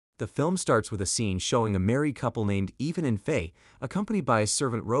The film starts with a scene showing a married couple named Even and Faye, accompanied by a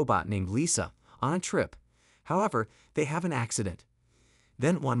servant robot named Lisa, on a trip. However, they have an accident.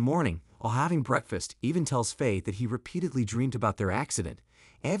 Then one morning, while having breakfast, Even tells Faye that he repeatedly dreamed about their accident.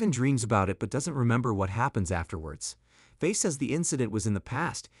 Evan dreams about it but doesn't remember what happens afterwards. Faye says the incident was in the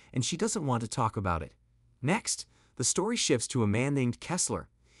past, and she doesn't want to talk about it. Next, the story shifts to a man named Kessler.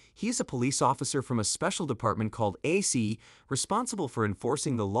 He is a police officer from a special department called ACE, responsible for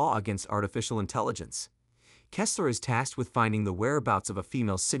enforcing the law against artificial intelligence. Kessler is tasked with finding the whereabouts of a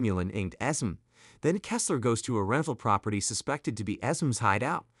female simulant named Esme. Then Kessler goes to a rental property suspected to be Esme's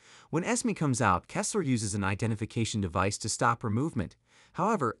hideout. When Esme comes out, Kessler uses an identification device to stop her movement.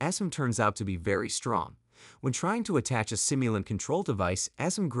 However, Esme turns out to be very strong. When trying to attach a simulant control device,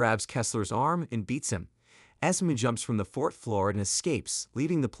 Esme grabs Kessler's arm and beats him. Esme jumps from the fourth floor and escapes,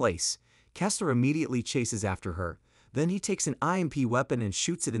 leaving the place. Kessler immediately chases after her. Then he takes an IMP weapon and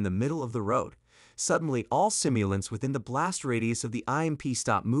shoots it in the middle of the road. Suddenly, all simulants within the blast radius of the IMP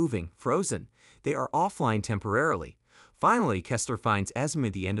stop moving, frozen. They are offline temporarily. Finally, Kessler finds Esme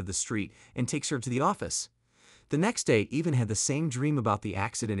at the end of the street and takes her to the office. The next day, Even had the same dream about the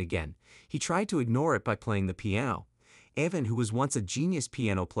accident again. He tried to ignore it by playing the piano. Evan, who was once a genius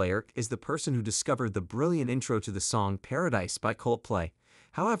piano player, is the person who discovered the brilliant intro to the song Paradise by Coldplay.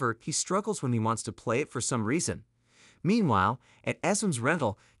 However, he struggles when he wants to play it for some reason. Meanwhile, at Esme's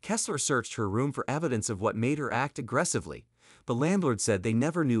rental, Kessler searched her room for evidence of what made her act aggressively. The landlord said they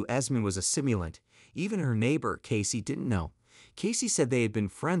never knew Esme was a simulant. Even her neighbor, Casey, didn't know. Casey said they had been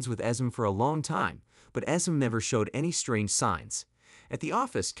friends with Esme for a long time, but Esme never showed any strange signs. At the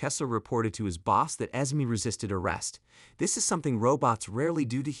office, Kessler reported to his boss that Esme resisted arrest. This is something robots rarely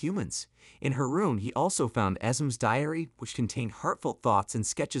do to humans. In her room, he also found Esme's diary, which contained heartfelt thoughts and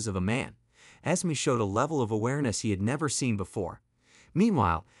sketches of a man. Esme showed a level of awareness he had never seen before.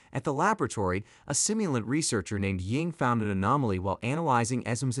 Meanwhile, at the laboratory, a simulant researcher named Ying found an anomaly while analyzing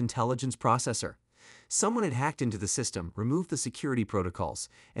Esme's intelligence processor. Someone had hacked into the system, removed the security protocols,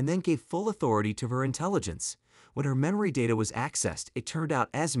 and then gave full authority to her intelligence. When her memory data was accessed, it turned out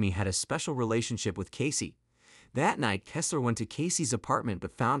Esme had a special relationship with Casey. That night, Kessler went to Casey's apartment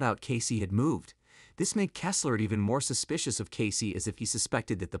but found out Casey had moved. This made Kessler even more suspicious of Casey, as if he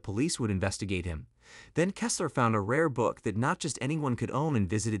suspected that the police would investigate him. Then Kessler found a rare book that not just anyone could own and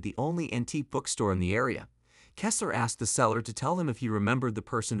visited the only antique bookstore in the area. Kessler asked the seller to tell him if he remembered the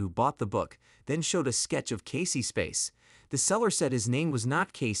person who bought the book, then showed a sketch of Casey's face. The seller said his name was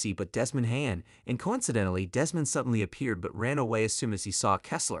not Casey but Desmond Han, and coincidentally, Desmond suddenly appeared but ran away as soon as he saw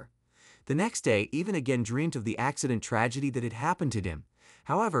Kessler. The next day, Even again dreamed of the accident tragedy that had happened to him.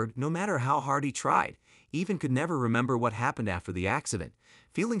 However, no matter how hard he tried, Even could never remember what happened after the accident.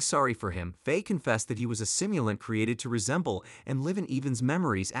 Feeling sorry for him, Faye confessed that he was a simulant created to resemble and live in Even's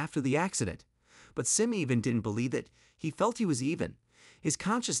memories after the accident. But Sim Even didn't believe it. He felt he was Even. His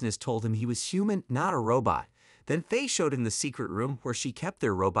consciousness told him he was human, not a robot. Then Faye showed him the secret room where she kept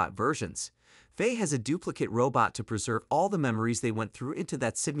their robot versions. Faye has a duplicate robot to preserve all the memories they went through into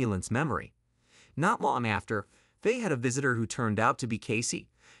that simulant's memory. Not long after, Faye had a visitor who turned out to be Casey.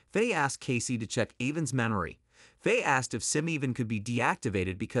 Faye asked Casey to check Even's memory. Faye asked if Sim Even could be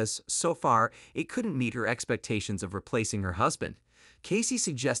deactivated because, so far, it couldn't meet her expectations of replacing her husband. Casey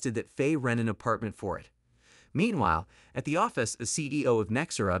suggested that Faye rent an apartment for it. Meanwhile, at the office, the CEO of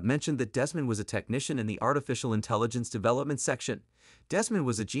Nexera mentioned that Desmond was a technician in the Artificial Intelligence Development section. Desmond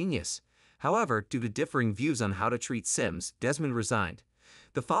was a genius. However, due to differing views on how to treat Sims, Desmond resigned.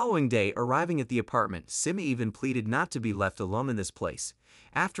 The following day, arriving at the apartment, Sim Even pleaded not to be left alone in this place.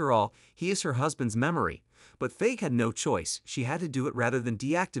 After all, he is her husband's memory. But Faye had no choice. She had to do it rather than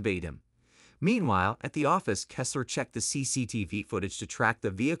deactivate him. Meanwhile, at the office, Kessler checked the CCTV footage to track the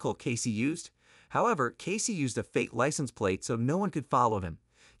vehicle Casey used. However, Casey used a fake license plate so no one could follow him.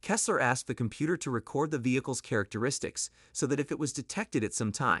 Kessler asked the computer to record the vehicle's characteristics so that if it was detected at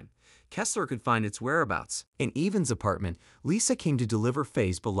some time, Kessler could find its whereabouts. In Even's apartment, Lisa came to deliver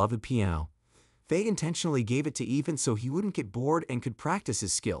Faye's beloved piano. Faye intentionally gave it to Even so he wouldn't get bored and could practice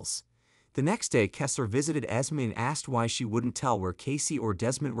his skills. The next day, Kessler visited Esme and asked why she wouldn't tell where Casey or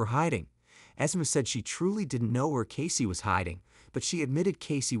Desmond were hiding. Esme said she truly didn't know where Casey was hiding, but she admitted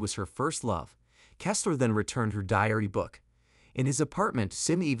Casey was her first love. Kessler then returned her diary book. In his apartment,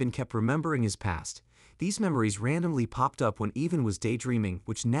 Sim Even kept remembering his past. These memories randomly popped up when Even was daydreaming,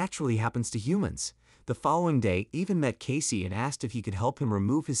 which naturally happens to humans. The following day, Even met Casey and asked if he could help him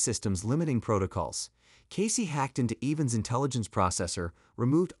remove his system's limiting protocols. Casey hacked into Even's intelligence processor,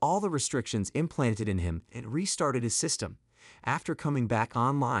 removed all the restrictions implanted in him, and restarted his system. After coming back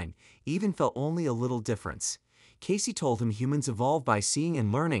online, Even felt only a little difference. Casey told him humans evolve by seeing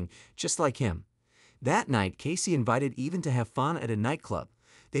and learning, just like him. That night, Casey invited Even to have fun at a nightclub.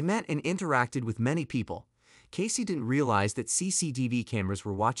 They met and interacted with many people. Casey didn't realize that CCTV cameras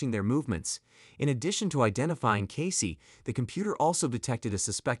were watching their movements. In addition to identifying Casey, the computer also detected a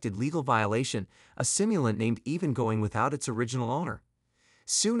suspected legal violation, a simulant named Even going without its original owner.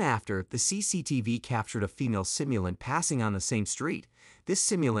 Soon after, the CCTV captured a female simulant passing on the same street. This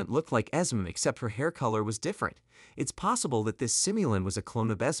simulant looked like Esme, except her hair color was different. It's possible that this simulant was a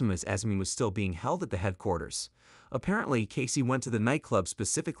clone of Esme, as Esme was still being held at the headquarters. Apparently, Casey went to the nightclub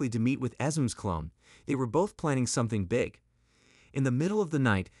specifically to meet with Esme's clone. They were both planning something big. In the middle of the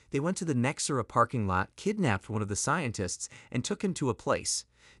night, they went to the Nexera parking lot, kidnapped one of the scientists, and took him to a place.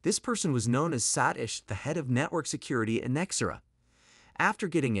 This person was known as Satish, the head of network security at Nexera. After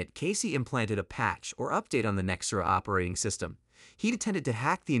getting it, Casey implanted a patch or update on the Nexera operating system. He intended to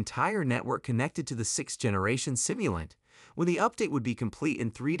hack the entire network connected to the 6th-generation Simulant. When the update would be complete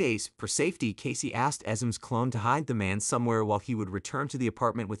in 3 days, for safety, Casey asked Esm's clone to hide the man somewhere while he would return to the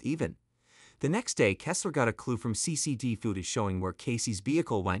apartment with Even. The next day, Kessler got a clue from CCTV footage showing where Casey's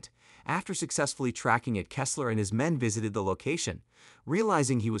vehicle went. After successfully tracking it, Kessler and his men visited the location.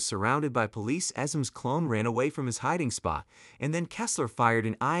 Realizing he was surrounded by police, Esm's clone ran away from his hiding spot, and then Kessler fired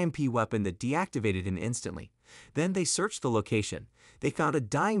an IMP weapon that deactivated him instantly. Then they searched the location. They found a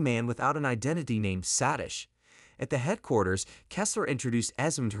dying man without an identity named Satish. At the headquarters, Kessler introduced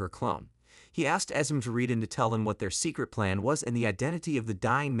Esm to her clone. He asked Esm to read and to tell him what their secret plan was and the identity of the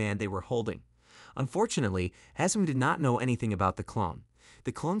dying man they were holding. Unfortunately, Esm did not know anything about the clone.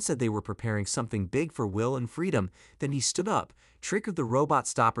 The clone said they were preparing something big for Will and freedom. Then he stood up, triggered the robot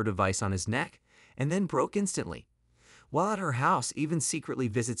stopper device on his neck, and then broke instantly. While at her house, Even secretly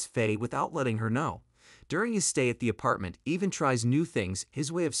visits Faye without letting her know. During his stay at the apartment, Even tries new things,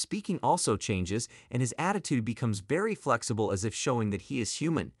 his way of speaking also changes, and his attitude becomes very flexible, as if showing that he is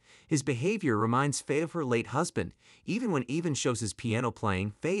human. His behavior reminds Faye of her late husband. Even when Even shows his piano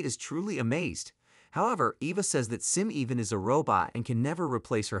playing, Faye is truly amazed. However, Eva says that Even is a robot and can never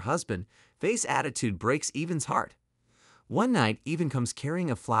replace her husband. Faye's attitude breaks Even's heart. One night, Even comes carrying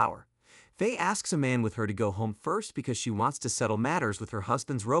a flower. Faye asks a man with her to go home first because she wants to settle matters with her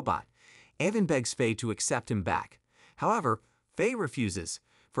husband's robot. Even begs Faye to accept him back. However, Faye refuses.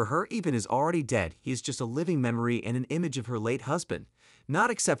 For her, Even is already dead. He is just a living memory and an image of her late husband.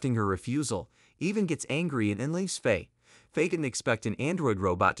 Not accepting her refusal, Even gets angry and then leaves Faye. Faye didn't expect an android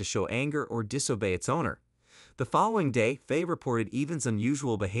robot to show anger or disobey its owner. The following day, Faye reported Even's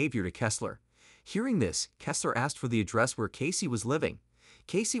unusual behavior to Kessler. Hearing this, Kessler asked for the address where Casey was living.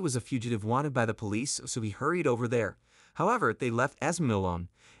 Casey was a fugitive wanted by the police, so he hurried over there. However, they left Esme alone.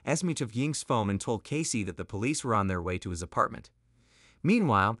 Esme took Ying's phone and told Casey that the police were on their way to his apartment.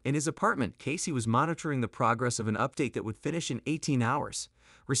 Meanwhile, in his apartment, Casey was monitoring the progress of an update that would finish in 18 hours.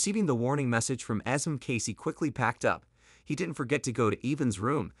 Receiving the warning message from Esme, Casey quickly packed up. He didn't forget to go to Even's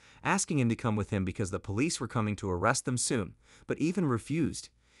room, asking him to come with him because the police were coming to arrest them soon, but Even refused.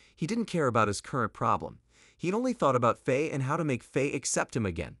 He didn't care about his current problem. He'd only thought about Faye and how to make Faye accept him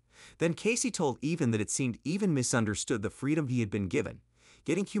again. Then Casey told Even that it seemed Even misunderstood the freedom he had been given.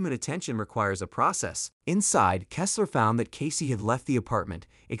 Getting human attention requires a process. Inside, Kessler found that Casey had left the apartment,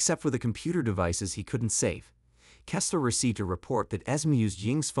 except for the computer devices he couldn't save. Kessler received a report that Esme used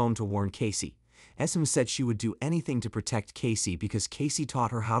Ying's phone to warn Casey. Esme said she would do anything to protect Casey because Casey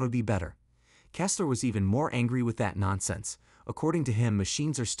taught her how to be better. Kessler was even more angry with that nonsense. According to him,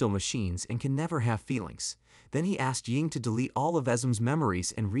 machines are still machines and can never have feelings. Then he asked Ying to delete all of Esme's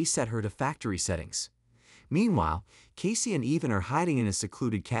memories and reset her to factory settings. Meanwhile, Casey and Even are hiding in a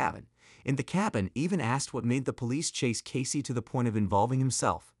secluded cabin. In the cabin, Even asked what made the police chase Casey to the point of involving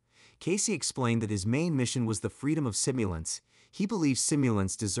himself. Casey explained that his main mission was the freedom of simulants. He believes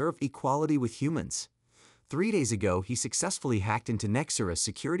simulants deserve equality with humans. 3 days ago, he successfully hacked into Nexera's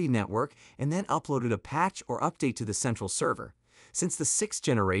security network and then uploaded a patch or update to the central server. Since the 6th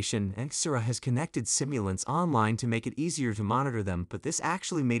generation, Nexera has connected simulants online to make it easier to monitor them, but this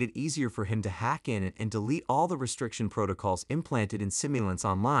actually made it easier for him to hack in and delete all the restriction protocols implanted in simulants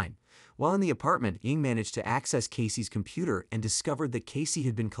online. While in the apartment, Ying managed to access Casey's computer and discovered that Casey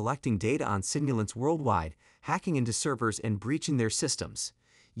had been collecting data on simulants worldwide, hacking into servers and breaching their systems.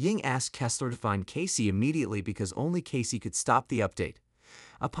 Ying asked Kessler to find Casey immediately because only Casey could stop the update.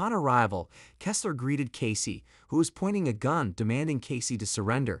 Upon arrival, Kessler greeted Casey, who was pointing a gun, demanding Casey to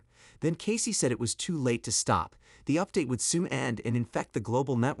surrender. Then Casey said it was too late to stop. The update would soon end and infect the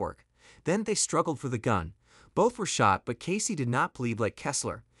global network. Then they struggled for the gun. Both were shot, but Casey did not believe like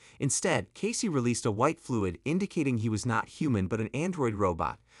Kessler. Instead, Casey released a white fluid indicating he was not human but an android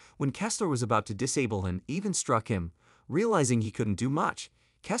robot. When Kessler was about to disable him, Even struck him. Realizing he couldn't do much,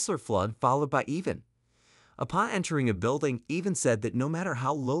 Kessler fled, followed by Even. Upon entering a building, Even said that no matter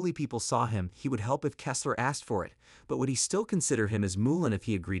how lowly people saw him, he would help if Kessler asked for it, but would he still consider him as Mullen if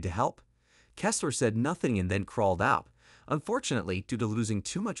he agreed to help? Kessler said nothing and then crawled out. Unfortunately, due to losing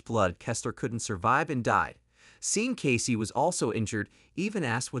too much blood, Kessler couldn't survive and died. Seeing Casey was also injured, Even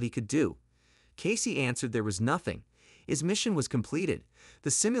asked what he could do. Casey answered there was nothing. His mission was completed. The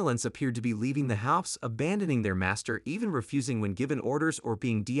simulants appeared to be leaving the house, abandoning their master, even refusing when given orders or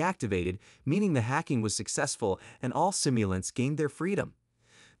being deactivated, meaning the hacking was successful and all simulants gained their freedom.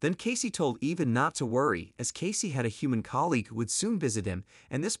 Then Casey told Even not to worry, as Casey had a human colleague who would soon visit him,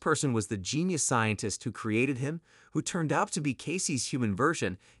 and this person was the genius scientist who created him, who turned out to be Casey's human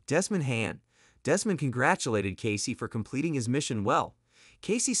version, Desmond Han. Desmond congratulated Casey for completing his mission well.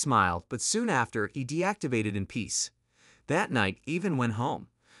 Casey smiled, but soon after, he deactivated in peace. That night, Even went home.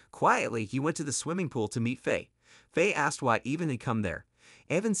 Quietly, he went to the swimming pool to meet Faye. Faye asked why Even had come there.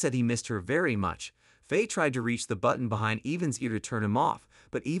 Even said he missed her very much. Faye tried to reach the button behind Even's ear to turn him off,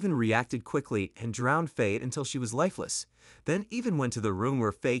 but Even reacted quickly and drowned Faye until she was lifeless. Then Even went to the room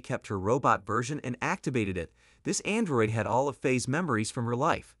where Faye kept her robot version and activated it. This android had all of Faye's memories from her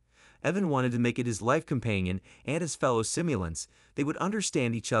life. Evan wanted to make it his life companion and his fellow simulants. They would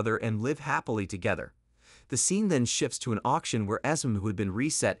understand each other and live happily together. The scene then shifts to an auction where Esmond, who had been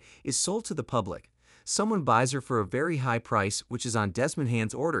reset, is sold to the public. Someone buys her for a very high price, which is on Desmond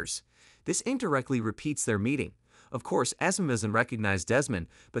Han's orders. This indirectly repeats their meeting. Of course, Esmond doesn't recognize Desmond,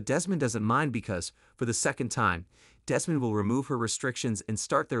 but Desmond doesn't mind because, for the second time, Desmond will remove her restrictions and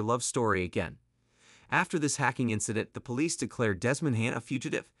start their love story again. After this hacking incident, the police declare Desmond Han a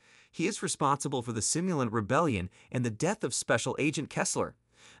fugitive. He is responsible for the Simulant rebellion and the death of Special Agent Kessler.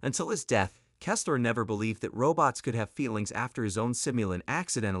 Until his death, Kessler never believed that robots could have feelings after his own simulant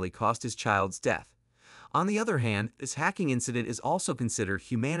accidentally caused his child's death. On the other hand, this hacking incident is also considered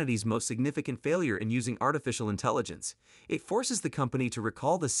humanity's most significant failure in using artificial intelligence. It forces the company to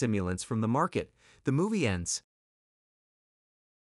recall the simulants from the market. The movie ends.